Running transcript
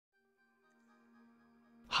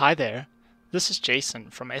Hi there, this is Jason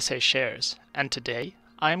from SA Shares, and today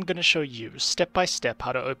I am going to show you step by step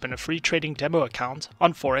how to open a free trading demo account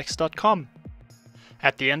on Forex.com.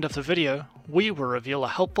 At the end of the video, we will reveal a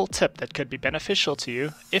helpful tip that could be beneficial to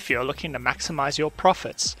you if you're looking to maximize your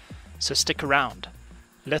profits, so stick around.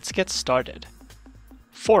 Let's get started.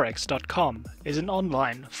 Forex.com is an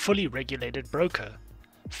online, fully regulated broker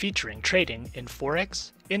featuring trading in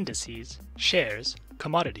Forex, indices, shares,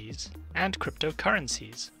 commodities, and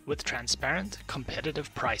cryptocurrencies with transparent,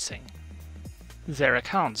 competitive pricing. Their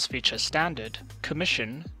accounts feature standard,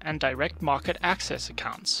 commission, and direct market access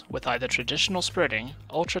accounts with either traditional spreading,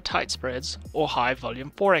 ultra-tight spreads, or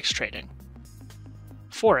high-volume Forex trading.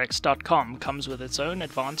 Forex.com comes with its own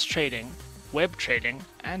advanced trading, web trading,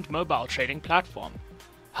 and mobile trading platform.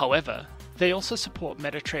 However, they also support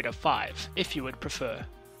MetaTrader 5 if you would prefer.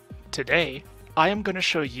 Today, I am going to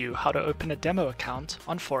show you how to open a demo account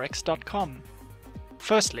on Forex.com.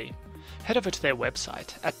 Firstly, head over to their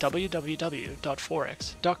website at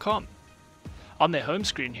www.forex.com. On their home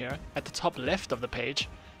screen here, at the top left of the page,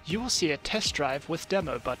 you will see a Test Drive with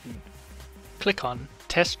Demo button. Click on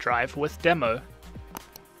Test Drive with Demo.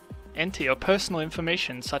 Enter your personal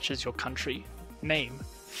information such as your country, name,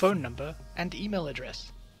 phone number, and email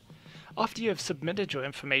address. After you have submitted your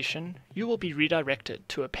information, you will be redirected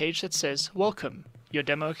to a page that says, "Welcome, your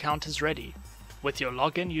demo account is ready," with your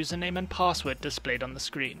login username and password displayed on the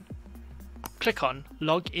screen. Click on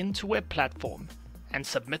Log into Web Platform and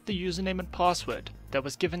submit the username and password that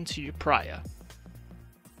was given to you prior.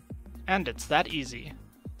 And it's that easy.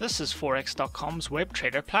 This is Forex.com's web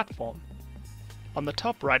trader platform. On the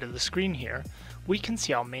top right of the screen here, we can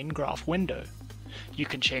see our main graph window. You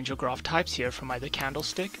can change your graph types here from either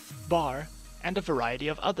candlestick, bar, and a variety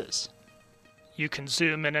of others. You can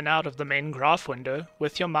zoom in and out of the main graph window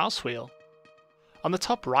with your mouse wheel. On the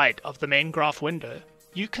top right of the main graph window,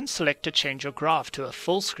 you can select to change your graph to a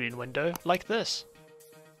full screen window like this.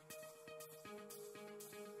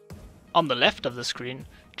 On the left of the screen,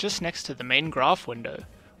 just next to the main graph window,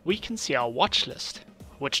 we can see our watch list,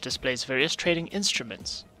 which displays various trading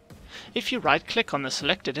instruments. If you right-click on the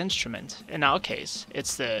selected instrument, in our case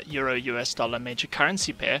it's the Euro-US dollar major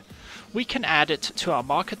currency pair, we can add it to our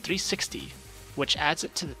Market 360, which adds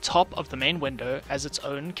it to the top of the main window as its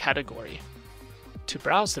own category. To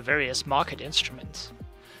browse the various market instruments,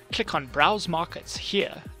 click on Browse Markets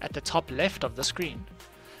here at the top left of the screen.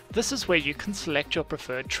 This is where you can select your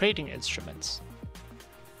preferred trading instruments.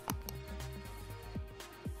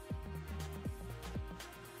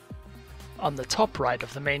 On the top right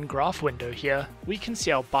of the main graph window here, we can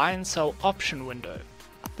see our buy and sell option window.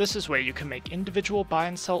 This is where you can make individual buy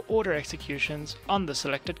and sell order executions on the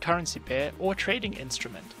selected currency pair or trading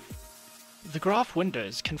instrument. The graph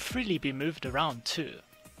windows can freely be moved around too,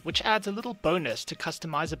 which adds a little bonus to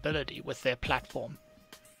customizability with their platform.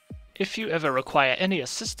 If you ever require any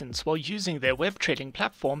assistance while using their web trading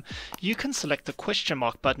platform, you can select the question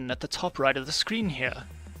mark button at the top right of the screen here,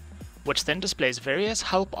 which then displays various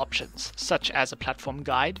help options such as a platform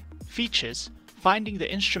guide, features, finding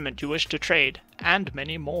the instrument you wish to trade, and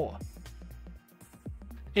many more.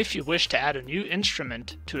 If you wish to add a new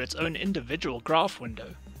instrument to its own individual graph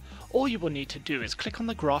window, all you will need to do is click on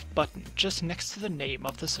the graph button just next to the name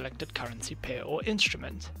of the selected currency pair or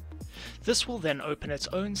instrument. This will then open its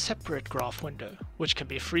own separate graph window, which can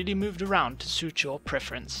be freely moved around to suit your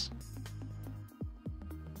preference.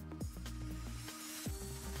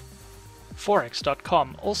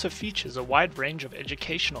 Forex.com also features a wide range of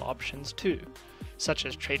educational options too, such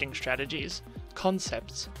as trading strategies,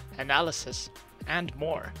 concepts, analysis, and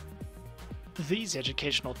more. These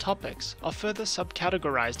educational topics are further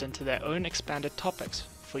subcategorized into their own expanded topics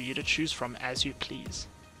for you to choose from as you please.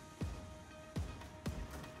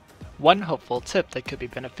 One helpful tip that could be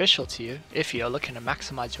beneficial to you if you are looking to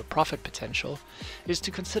maximize your profit potential is to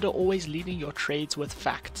consider always leading your trades with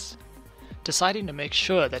facts. Deciding to make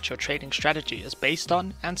sure that your trading strategy is based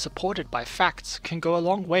on and supported by facts can go a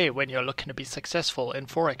long way when you're looking to be successful in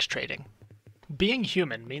Forex trading. Being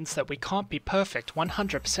human means that we can't be perfect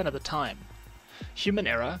 100% of the time. Human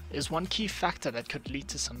error is one key factor that could lead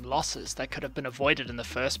to some losses that could have been avoided in the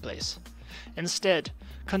first place. Instead,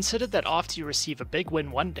 consider that after you receive a big win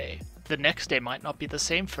one day, the next day might not be the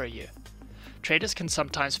same for you. Traders can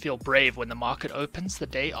sometimes feel brave when the market opens the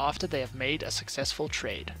day after they have made a successful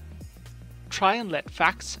trade. Try and let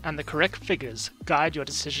facts and the correct figures guide your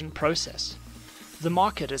decision process. The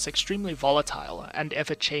market is extremely volatile and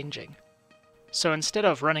ever-changing. So instead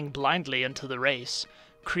of running blindly into the race,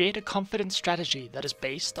 create a confident strategy that is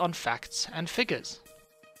based on facts and figures.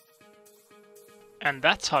 And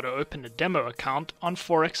that's how to open a demo account on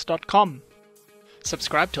Forex.com.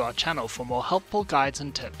 Subscribe to our channel for more helpful guides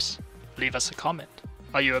and tips. Leave us a comment.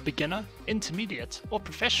 Are you a beginner, intermediate, or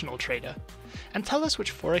professional trader? And tell us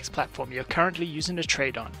which Forex platform you're currently using to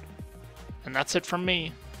trade on. And that's it from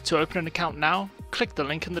me. To open an account now, click the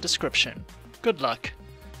link in the description. Good luck!